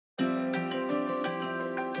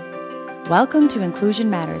Welcome to Inclusion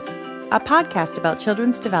Matters, a podcast about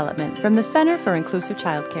children's development from the Center for Inclusive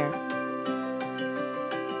Childcare.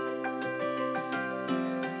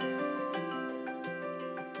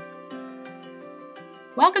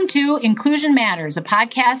 Welcome to Inclusion Matters, a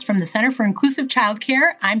podcast from the Center for Inclusive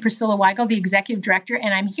Childcare. I'm Priscilla Weigel, the Executive Director,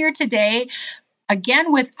 and I'm here today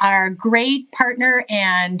again with our great partner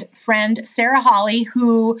and friend, Sarah Hawley,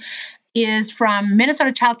 who is from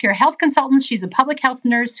Minnesota Childcare Health Consultants. She's a public health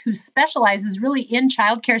nurse who specializes really in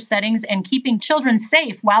childcare settings and keeping children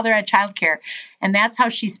safe while they're at childcare. And that's how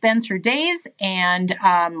she spends her days and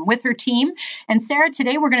with her team. And Sarah,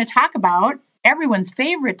 today we're going to talk about everyone's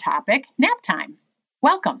favorite topic, nap time.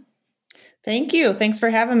 Welcome. Thank you. Thanks for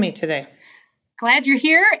having me today. Glad you're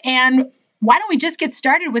here. And why don't we just get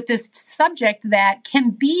started with this subject that can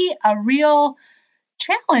be a real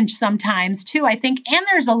challenge sometimes too, I think. And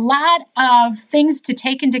there's a lot of things to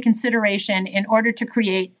take into consideration in order to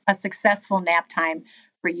create a successful nap time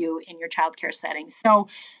for you in your childcare setting. So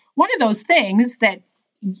one of those things that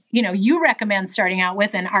you recommend starting out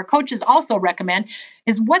with, and our coaches also recommend,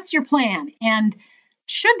 is what's your plan? And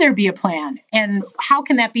should there be a plan? And how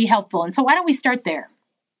can that be helpful? And so why don't we start there?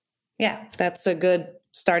 Yeah, that's a good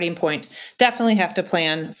starting point. Definitely have to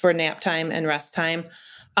plan for nap time and rest time.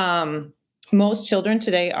 Most children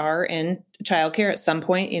today are in childcare at some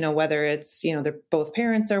point, whether it's, they're both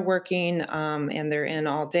parents are working and they're in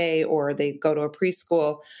all day, or they go to a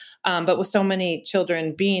preschool. But with so many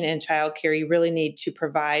children being in childcare, you really need to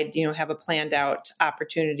provide, have a planned out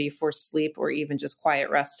opportunity for sleep or even just quiet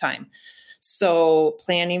rest time. So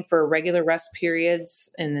planning for regular rest periods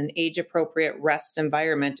in an age-appropriate rest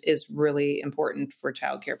environment is really important for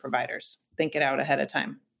childcare providers. Think it out ahead of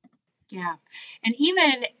time. Yeah. And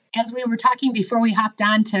even as we were talking before we hopped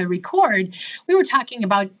on to record, we were talking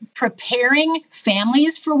about preparing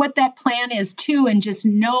families for what that plan is too, and just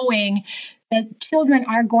knowing that children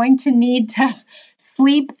are going to need to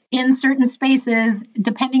sleep in certain spaces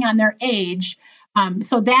depending on their age.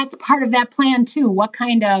 So that's part of that plan too. What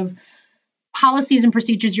kind of policies and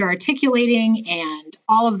procedures you're articulating, and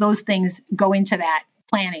all of those things go into that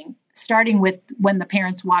planning, starting with when the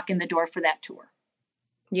parents walk in the door for that tour.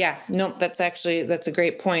 Yeah, no, that's a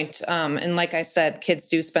great point. And like I said, kids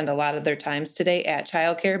do spend a lot of their times today at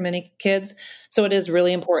childcare, many kids. So it is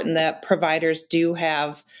really important that providers do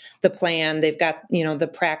have the plan. They've got, the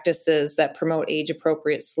practices that promote age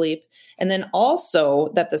appropriate sleep. And then also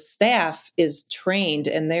that the staff is trained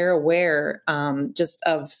and they're aware just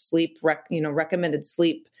of sleep, recommended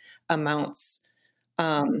sleep amounts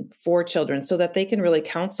for children, so that they can really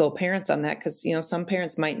counsel parents on that, because, some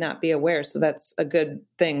parents might not be aware. So that's a good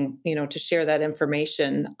thing, to share that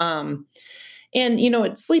information. And,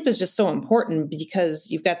 sleep is just so important because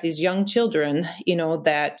you've got these young children,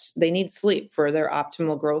 that they need sleep for their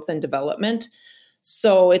optimal growth and development.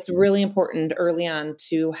 So it's really important early on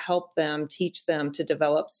to help them, teach them to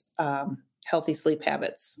develop healthy sleep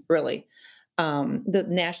habits, really. The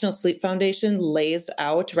National Sleep Foundation lays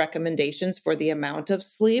out recommendations for the amount of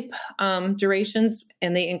sleep durations,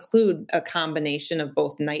 and they include a combination of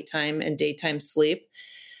both nighttime and daytime sleep.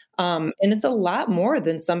 And it's a lot more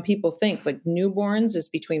than some people think. Like newborns is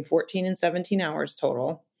between 14 and 17 hours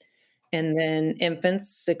total. And then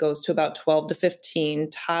infants, it goes to about 12 to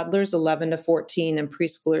 15, toddlers 11 to 14, and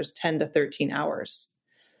preschoolers 10 to 13 hours.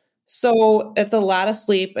 So it's a lot of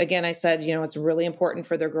sleep. Again, I said, it's really important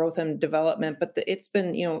for their growth and development, but it's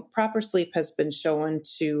been, proper sleep has been shown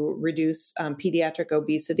to reduce pediatric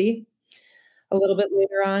obesity a little bit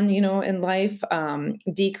later on, in life,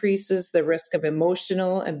 decreases the risk of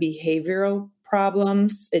emotional and behavioral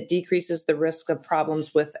problems. It decreases the risk of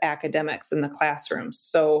problems with academics in the classrooms.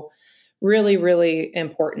 So really, really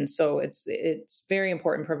important. So it's very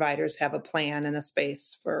important providers have a plan and a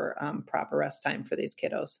space for proper rest time for these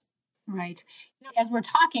kiddos. Right. As we're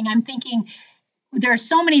talking, I'm thinking there are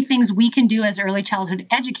so many things we can do as early childhood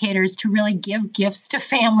educators to really give gifts to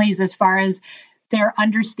families as far as their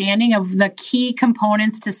understanding of the key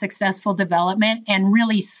components to successful development. And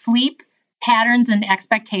really, sleep patterns and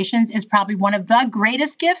expectations is probably one of the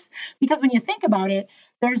greatest gifts, because when you think about it,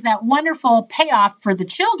 there's that wonderful payoff for the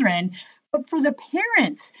children, but for the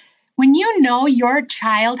parents, when you know your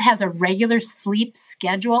child has a regular sleep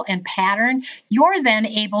schedule and pattern, you're then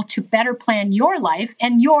able to better plan your life,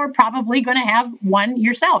 and you're probably going to have one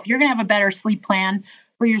yourself. You're going to have a better sleep plan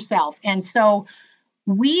for yourself. And so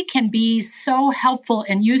we can be so helpful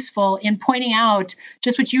and useful in pointing out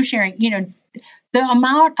just what you're sharing, the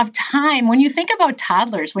amount of time. When you think about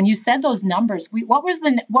toddlers, when you said those numbers, what were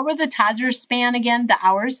the toddler span again, the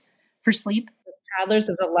hours for sleep? Toddlers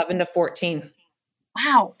is 11 to 14.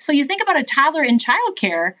 Wow. So you think about a toddler in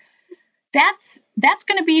childcare, that's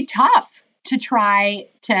going to be tough to try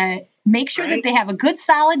to make sure that they have a good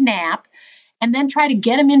solid nap and then try to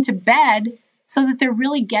get them into bed so that they're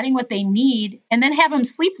really getting what they need and then have them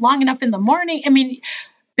sleep long enough in the morning. I mean,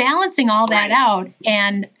 balancing all that out.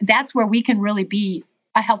 And that's where we can really be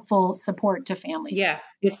a helpful support to families. Yeah,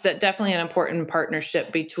 it's definitely an important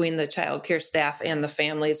partnership between the child care staff and the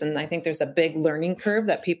families. And I think there's a big learning curve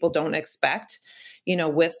that people don't expect,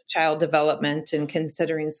 with child development and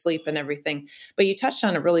considering sleep and everything. But you touched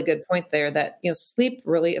on a really good point there that, sleep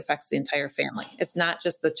really affects the entire family. It's not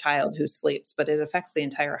just the child who sleeps, but it affects the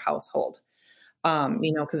entire household.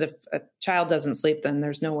 Because if a child doesn't sleep, then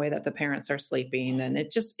there's no way that the parents are sleeping. And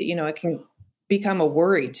it just, it can become a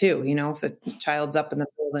worry too, if the child's up in the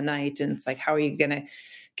middle of the night and it's like, how are you going to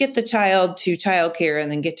get the child to childcare and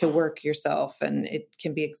then get to work yourself? And it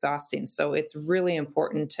can be exhausting. So it's really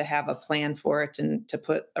important to have a plan for it and to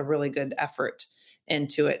put a really good effort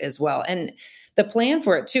into it as well. And the plan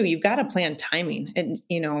for it too, you've got to plan timing. And,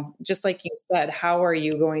 just like you said, how are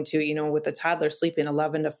you going to, with the toddler sleeping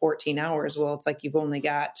 11 to 14 hours? Well, it's like you've only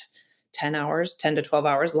got 10 to 12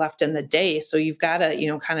 hours left in the day. So you've got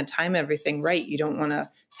to, kind of time everything right. You don't want to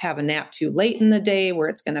have a nap too late in the day where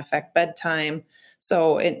it's going to affect bedtime.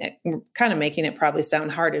 So we're kind of making it probably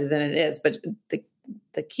sound harder than it is. But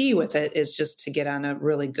the key with it is just to get on a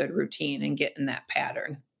really good routine and get in that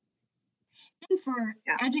pattern. And for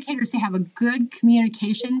educators to have a good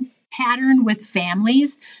communication pattern with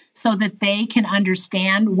families so that they can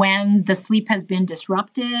understand when the sleep has been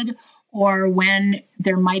disrupted or when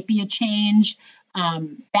there might be a change.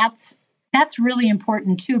 That's really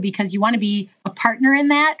important too, because you want to be a partner in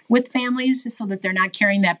that with families so that they're not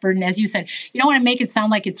carrying that burden. As you said, you don't want to make it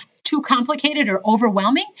sound like it's too complicated or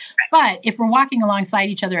overwhelming, but if we're walking alongside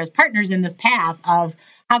each other as partners in this path of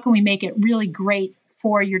how can we make it really great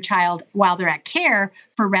for your child while they're at care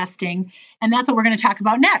for resting. And that's what we're going to talk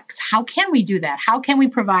about next. How can we do that? How can we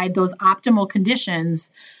provide those optimal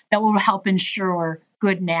conditions that will help ensure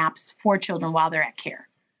good naps for children while they're at care?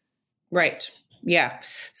 Right. Yeah.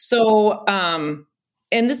 So, and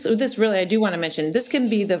this really, I do want to mention, this can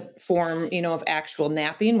be the form, of actual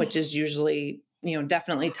napping, which is usually,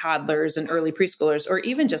 definitely toddlers and early preschoolers, or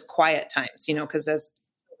even just quiet times, because as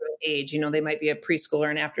age, they might be a preschooler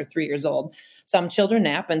and after 3 years old, some children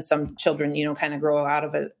nap and some children, kind of grow out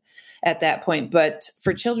of it at that point. But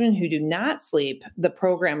for children who do not sleep, the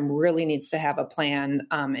program really needs to have a plan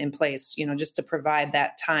in place, just to provide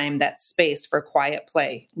that time, that space for quiet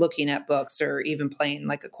play, looking at books or even playing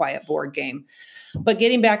like a quiet board game. But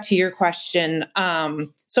getting back to your question,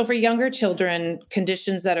 so for younger children,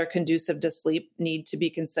 conditions that are conducive to sleep need to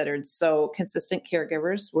be considered. So consistent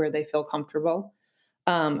caregivers where they feel comfortable,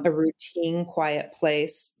 a routine, quiet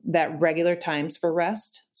place, that regular times for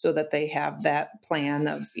rest so that they have that plan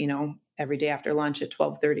of, every day after lunch at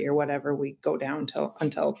 12:30 or whatever, we go down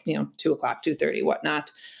until 2 o'clock, 2:30,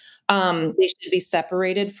 whatnot. They should be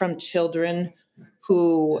separated from children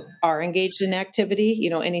who are engaged in activity.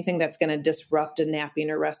 Anything that's going to disrupt a napping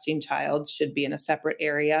or resting child should be in a separate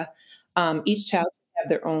area. Each child should have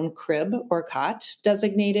their own crib or cot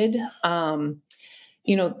designated.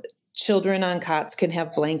 Children on cots can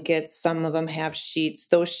have blankets. Some of them have sheets.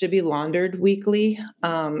 Those should be laundered weekly.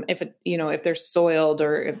 If they're soiled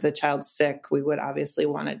or if the child's sick, we would obviously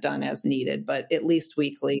want it done as needed, but at least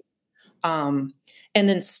weekly. And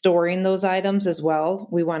then storing those items as well.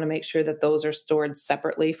 We want to make sure that those are stored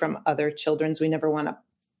separately from other children's. We never want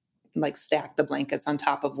to stack the blankets on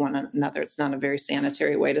top of one another. It's not a very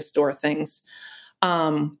sanitary way to store things.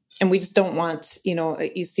 And we just don't want,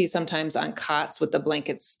 you see sometimes on cots with the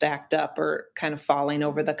blankets stacked up or kind of falling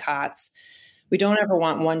over the cots. We don't ever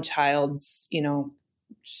want one child's,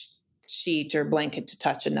 sheet or blanket to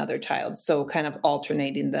touch another child. So kind of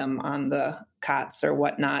alternating them on the cots or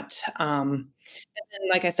whatnot. And then,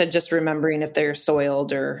 like I said, just remembering if they're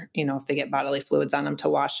soiled or, if they get bodily fluids on them to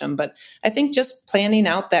wash them. But I think just planning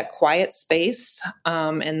out that quiet space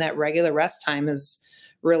and that regular rest time is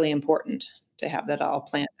really important to have that all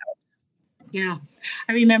planned out. Yeah.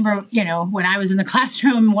 I remember, when I was in the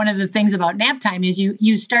classroom, one of the things about Naptime is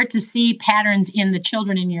you start to see patterns in the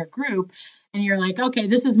children in your group and you're like, okay,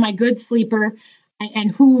 this is my good sleeper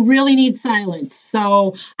and who really needs silence.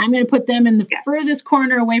 So I'm going to put them in the furthest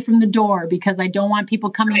corner away from the door because I don't want people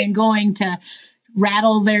coming and going to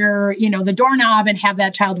rattle their, the doorknob and have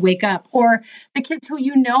that child wake up. Or the kids who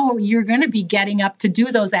you're going to be getting up to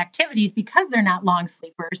do those activities because they're not long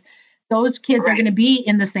sleepers. Those kids are going to be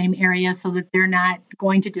in the same area so that they're not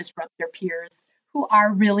going to disrupt their peers who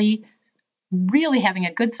are really really having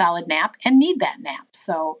a good solid nap and need that nap.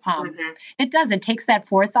 So it takes that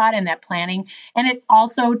forethought and that planning. And it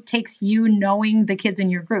also takes you knowing the kids in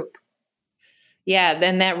your group. Yeah.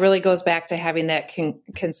 Then that really goes back to having that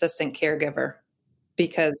consistent caregiver,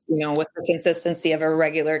 because, with the consistency of a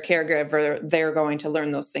regular caregiver, they're going to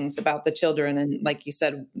learn those things about the children. And like you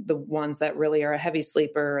said, the ones that really are a heavy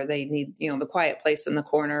sleeper, or they need, the quiet place in the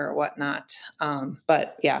corner or whatnot.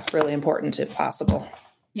 But yeah, really important if possible.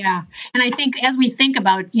 Yeah. And I think as we think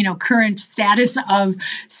about, current status of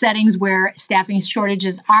settings where staffing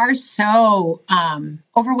shortages are so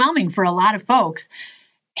overwhelming for a lot of folks,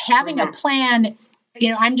 having a plan,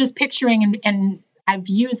 I'm just picturing, and I've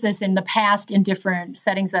used this in the past in different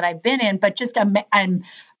settings that I've been in, but just I'm kind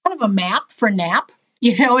of a map for nap,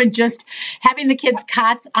 and just having the kids'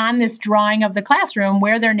 cots on this drawing of the classroom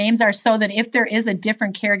where their names are, so that if there is a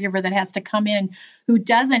different caregiver that has to come in who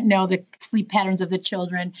doesn't know the sleep patterns of the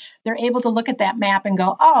children, they're able to look at that map and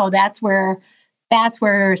go, oh, that's where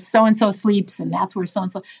so-and-so sleeps, and that's where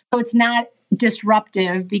so-and-so. So it's not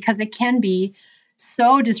disruptive, because it can be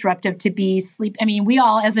so disruptive to be sleep. I mean, we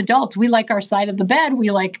all, as adults, we like our side of the bed.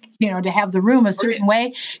 We like, to have the room a certain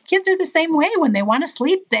way. Kids are the same way when they want to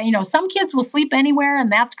sleep. Some kids will sleep anywhere,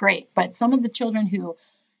 and that's great. But some of the children who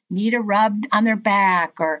need a rub on their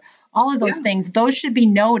back or all of those things, those should be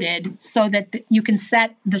noted so that you can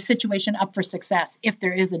set the situation up for success if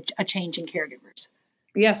there is a change in caregivers.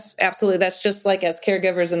 Yes, absolutely. That's just like as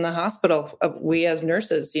caregivers in the hospital, we as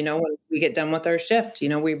nurses, when we get done with our shift,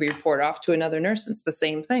 we report off to another nurse. It's the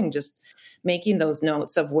same thing, just making those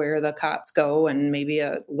notes of where the cots go, and maybe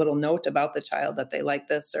a little note about the child that they like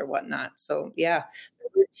this or whatnot. So yeah,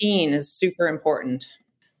 the routine is super important.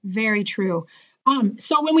 Very true.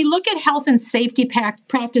 So when we look at health and safety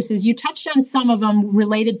practices, you touched on some of them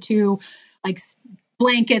related to like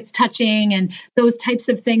blankets touching and those types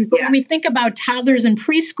of things. But when we think about toddlers and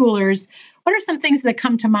preschoolers, what are some things that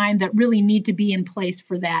come to mind that really need to be in place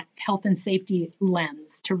for that health and safety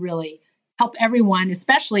lens to really help everyone,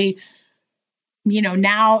 especially,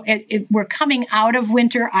 now we're coming out of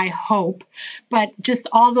winter, I hope, but just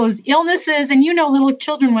all those illnesses and, little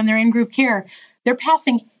children, when they're in group care, they're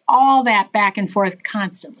passing all that back and forth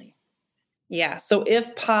constantly. Yeah. So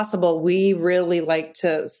if possible, we really like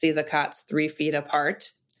to see the cots 3 feet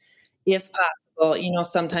apart. If possible,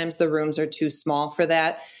 sometimes the rooms are too small for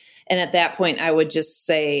that. And at that point, I would just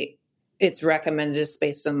say it's recommended to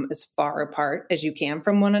space them as far apart as you can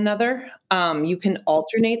from one another. You can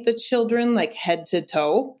alternate the children like head to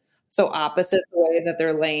toe. So opposite the way that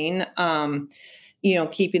they're laying,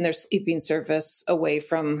 keeping their sleeping surface away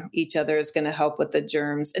from each other is going to help with the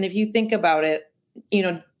germs. And if you think about it,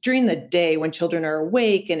 during the day when children are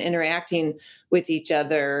awake and interacting with each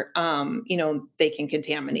other, they can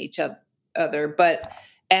contaminate each other. But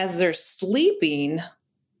as they're sleeping,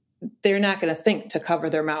 they're not going to think to cover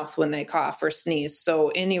their mouth when they cough or sneeze. So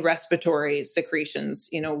any respiratory secretions,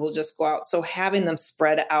 will just go out. So having them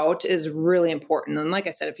spread out is really important. And like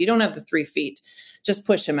I said, if you don't have the 3 feet, just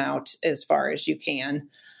push them out as far as you can.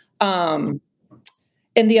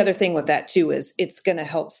 And the other thing with that too is it's going to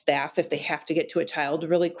help staff if they have to get to a child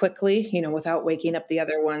really quickly, without waking up the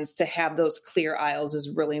other ones, to have those clear aisles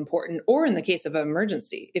is really important. Or in the case of an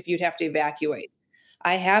emergency, if you'd have to evacuate.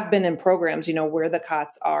 I have been in programs, where the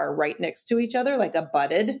cots are right next to each other, like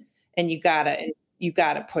abutted, and you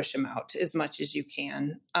gotta push them out as much as you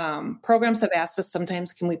can. Programs have asked us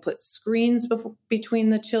sometimes, can we put screens between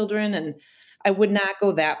the children? And I would not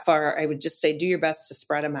go that far. I would just say, do your best to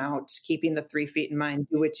spread them out, keeping the 3 feet in mind,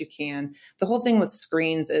 do what you can. The whole thing with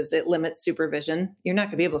screens is it limits supervision. You're not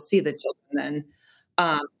gonna be able to see the children then.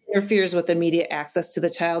 Interferes with immediate access to the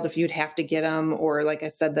child if you'd have to get them, or like I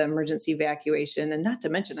said, the emergency evacuation. And not to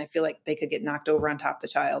mention, I feel like they could get knocked over on top of the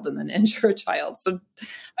child and then injure a child. So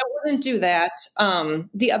I wouldn't do that.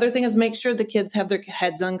 The other thing is make sure the kids have their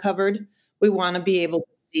heads uncovered. We want to be able to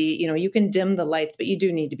see, you can dim the lights, but you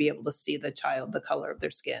do need to be able to see the child, the color of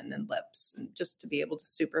their skin and lips, and just to be able to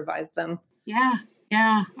supervise them. Yeah.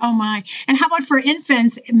 Yeah. Oh my. And how about for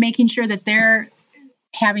infants, making sure that they're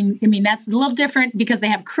that's a little different because they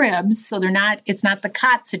have cribs. So it's not the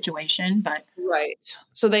cot situation, but. Right.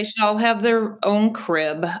 So they should all have their own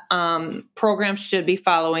crib. Programs should be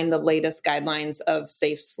following the latest guidelines of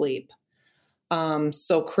safe sleep.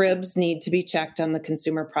 So cribs need to be checked on the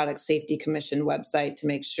Consumer Product Safety Commission website to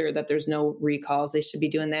make sure that there's no recalls. They should be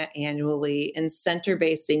doing that annually. In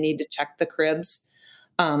center-based, they need to check the cribs.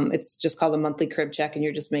 It's just called a monthly crib check, and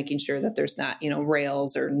you're just making sure that there's not,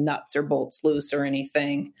 rails or nuts or bolts loose or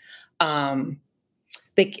anything. Infants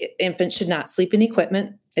should not sleep in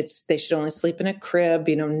equipment. They should only sleep in a crib,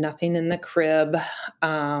 nothing in the crib.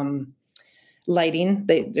 Lighting,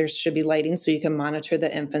 there should be lighting so you can monitor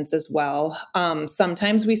the infants as well.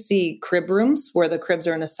 Sometimes we see crib rooms where the cribs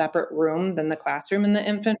are in a separate room than the classroom in the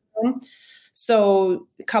infant room. So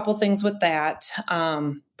a couple things with that.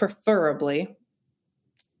 Preferably,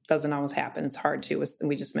 doesn't always happen. It's hard to.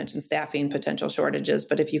 We just mentioned staffing, potential shortages,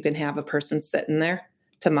 but if you can have a person sitting there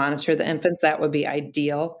to monitor the infants, that would be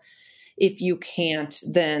ideal. If you can't,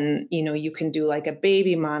 then, you can do like a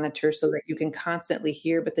baby monitor so that you can constantly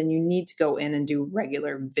hear, but then you need to go in and do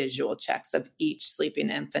regular visual checks of each sleeping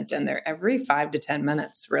infant in there every 5 to 10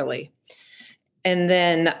 minutes, really. And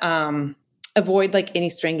then avoid like any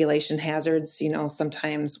strangulation hazards.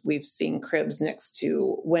 Sometimes we've seen cribs next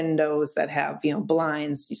to windows that have,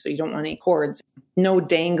 blinds, so you don't want any cords. No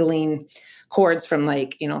dangling cords from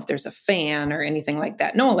like, if there's a fan or anything like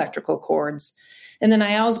that. No electrical cords. And then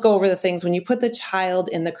I always go over the things when you put the child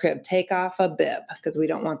in the crib, take off a bib because we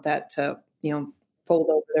don't want that to, fold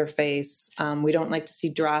over their face. We don't like to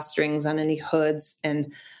see drawstrings on any hoods.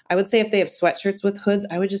 And I would say if they have sweatshirts with hoods,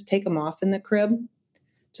 I would just take them off in the crib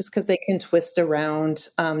just because they can twist around.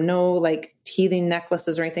 No like teething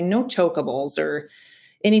necklaces or anything, no chokables or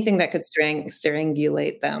anything that could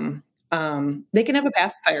strangulate them. They can have a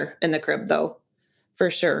pacifier in the crib though. For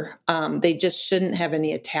sure. They just shouldn't have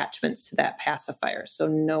any attachments to that pacifier. So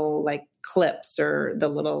no like clips or the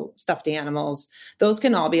little stuffed animals. Those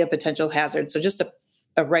can all be a potential hazard. So just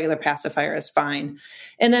a regular pacifier is fine.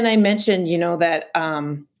 And then I mentioned,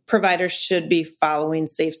 that providers should be following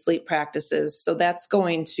safe sleep practices. So that's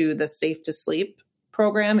going to the Safe to Sleep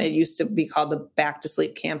program. It used to be called the Back to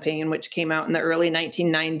Sleep campaign, which came out in the early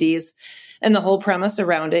 1990s. And the whole premise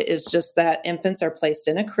around it is just that infants are placed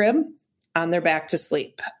in a crib on their back to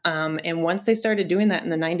sleep. And once they started doing that in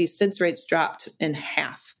the 90s, SIDS rates dropped in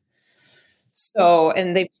half. So,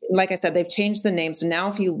 and like I said, they've changed the name. So now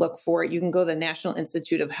if you look for it, you can go to the National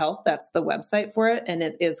Institute of Health. That's the website for it. And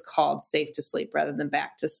it is called Safe to Sleep rather than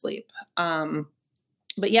Back to Sleep.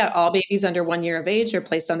 But yeah, all babies under 1 year of age are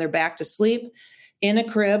placed on their back to sleep in a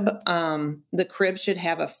crib. The crib should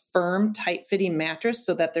have a firm, tight fitting mattress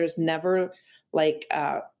so that there's never like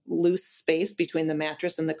loose space between the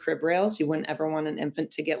mattress and the crib rails. You wouldn't ever want an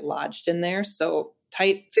infant to get lodged in there. So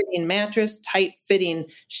tight fitting mattress, tight fitting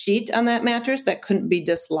sheet on that mattress that couldn't be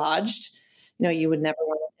dislodged. You would never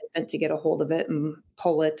want an infant to get a hold of it and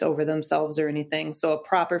pull it over themselves or anything. So a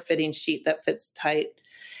proper fitting sheet that fits tight.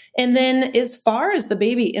 And then as far as the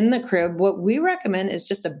baby in the crib, what we recommend is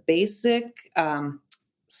just a basic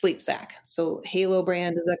sleep sack. So Halo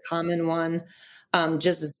brand is a common one.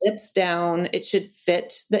 Just zips down. It should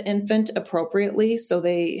fit the infant appropriately. So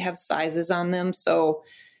they have sizes on them. So,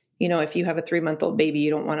 if you have a 3-month-old baby,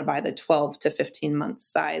 you don't want to buy the 12 to 15 month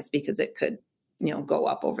size because it could, go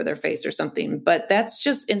up over their face or something. But that's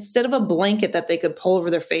just instead of a blanket that they could pull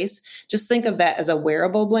over their face, just think of that as a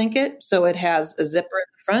wearable blanket. So it has a zipper in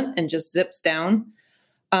the front and just zips down.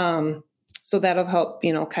 So that'll help,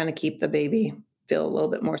 kind of keep the baby feel a little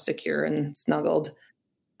bit more secure and snuggled.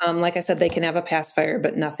 Like I said, they can have a pacifier,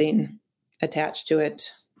 but nothing attached to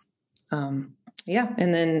it. And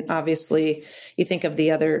then obviously you think of the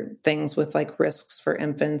other things with like risks for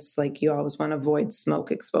infants, like you always want to avoid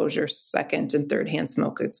smoke exposure, second and third hand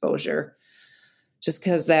smoke exposure, just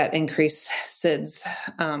because that increased SIDS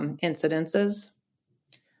incidences.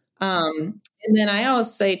 And then I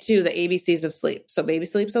always say too, the ABCs of sleep. So baby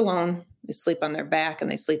sleeps alone, they sleep on their back,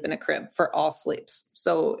 and they sleep in a crib for all sleeps.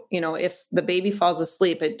 So, if the baby falls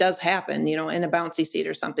asleep, it does happen, in a bouncy seat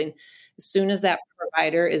or something. As soon as that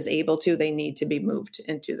provider is able to, they need to be moved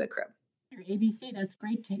into the crib. ABC, that's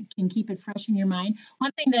great. Can keep it fresh in your mind.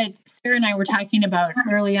 One thing that Sarah and I were talking about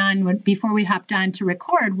early on before we hopped on to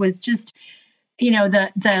record was just,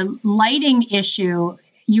 the lighting issue.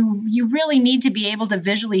 You really need to be able to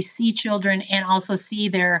visually see children and also see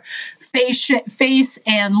their face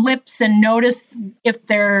and lips and notice if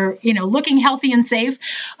they're, looking healthy and safe.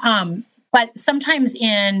 But sometimes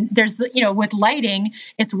there's with lighting,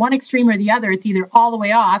 it's one extreme or the other. It's either all the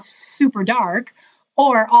way off, super dark,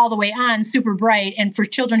 or all the way on, super bright. And for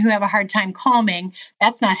children who have a hard time calming,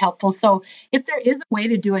 that's not helpful. So if there is a way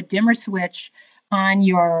to do a dimmer switch on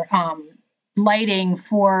your lighting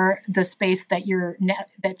for the space that you're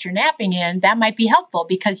napping in, that might be helpful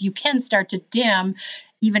because you can start to dim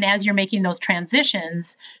even as you're making those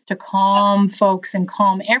transitions to calm folks and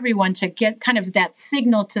calm everyone, to get kind of that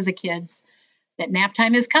signal to the kids that nap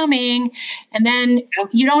time is coming. And then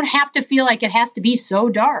you don't have to feel like it has to be so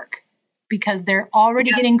dark because they're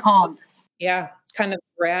already getting calm. Yeah, kind of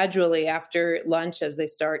gradually after lunch as they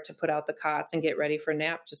start to put out the cots and get ready for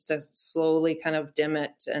nap, just to slowly kind of dim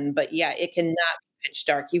it. But yeah, it cannot be pitch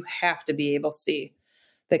dark. You have to be able to see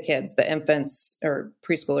the kids, the infants or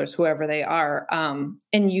preschoolers, whoever they are.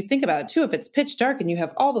 And you think about it too, if it's pitch dark and you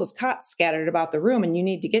have all those cots scattered about the room and you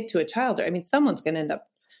need to get to a child, I mean, someone's going to end up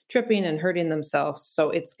tripping and hurting themselves.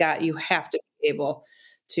 So you have to be able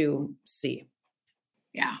to see.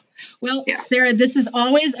 Yeah. Well, Sarah, this is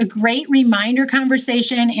always a great reminder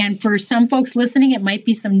conversation. And for some folks listening, it might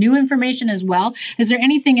be some new information as well. Is there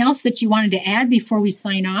anything else that you wanted to add before we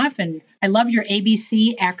sign off? And I love your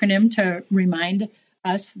ABC acronym to remind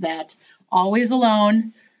us that always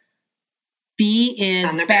alone, B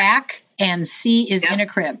is back, and C is in a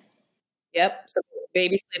crib. Yep. So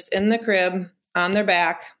baby sleeps in the crib on their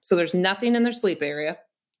back. So there's nothing in their sleep area,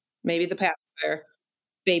 maybe the pacifier.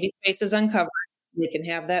 Baby space is uncovered. They can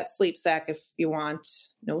have that sleep sack if you want.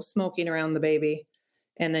 No smoking around the baby.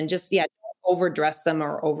 And then just, don't overdress them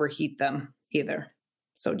or overheat them either.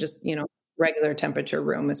 So just, regular temperature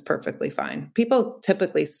room is perfectly fine. People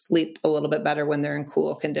typically sleep a little bit better when they're in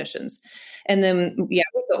cool conditions. And then,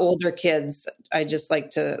 with the older kids, I just like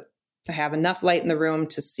to have enough light in the room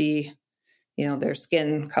to see, their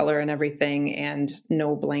skin color and everything, and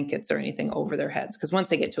no blankets or anything over their heads. Because once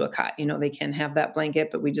they get to a cot, they can have that blanket,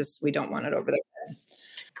 but we don't want it over their head.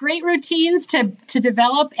 Great routines to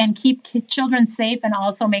develop and keep children safe, and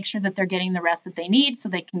also make sure that they're getting the rest that they need so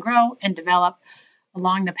they can grow and develop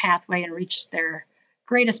along the pathway and reach their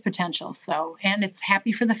greatest potential. So, and it's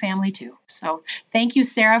happy for the family too. So thank you,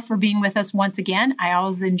 Sarah, for being with us once again. I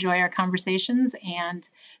always enjoy our conversations, and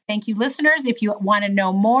thank you, listeners. If you want to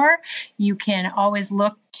know more, you can always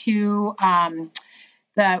look to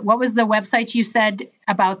what was the website you said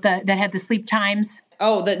about that had the sleep times?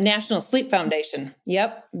 Oh, the National Sleep Foundation.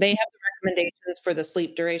 Yep. They have the recommendations for the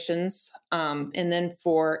sleep durations. And then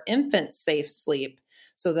for infant safe sleep.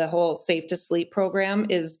 So the whole Safe to Sleep program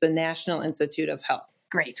is the National Institute of Health.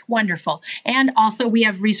 Great. Wonderful. And also we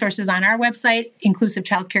have resources on our website,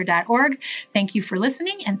 inclusivechildcare.org. Thank you for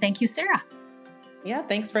listening. And thank you, Sarah. Yeah.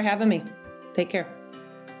 Thanks for having me. Take care.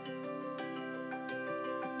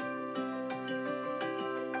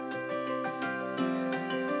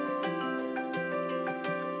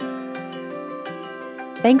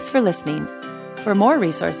 Thanks for listening. For more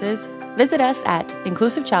resources, visit us at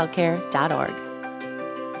inclusivechildcare.org.